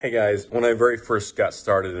Hey guys, when I very first got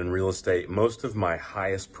started in real estate, most of my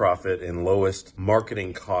highest profit and lowest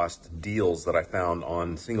marketing cost deals that I found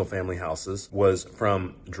on single family houses was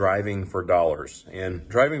from driving for dollars. And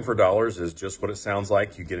driving for dollars is just what it sounds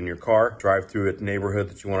like. You get in your car, drive through a neighborhood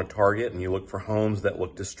that you want to target, and you look for homes that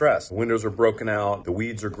look distressed. The windows are broken out, the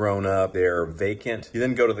weeds are grown up, they're vacant. You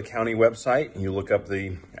then go to the county website and you look up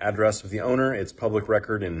the address of the owner. It's public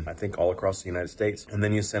record in, I think, all across the United States. And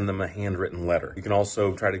then you send them a handwritten letter. You can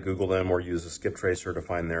also try to Google them or use a skip tracer to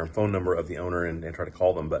find their phone number of the owner and try to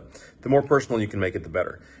call them. But the more personal you can make it, the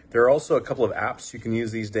better. There are also a couple of apps you can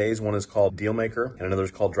use these days. One is called Dealmaker and another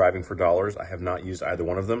is called Driving for Dollars. I have not used either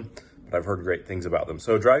one of them, but I've heard great things about them.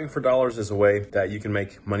 So Driving for Dollars is a way that you can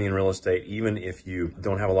make money in real estate even if you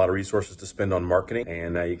don't have a lot of resources to spend on marketing,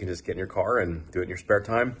 and you can just get in your car and do it in your spare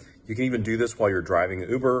time. You can even do this while you're driving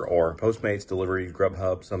Uber or Postmates, Delivery,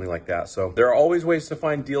 Grubhub, something like that. So there are always ways to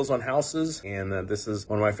find deals on houses, and this is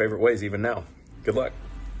one of my favorite ways even now. Good luck.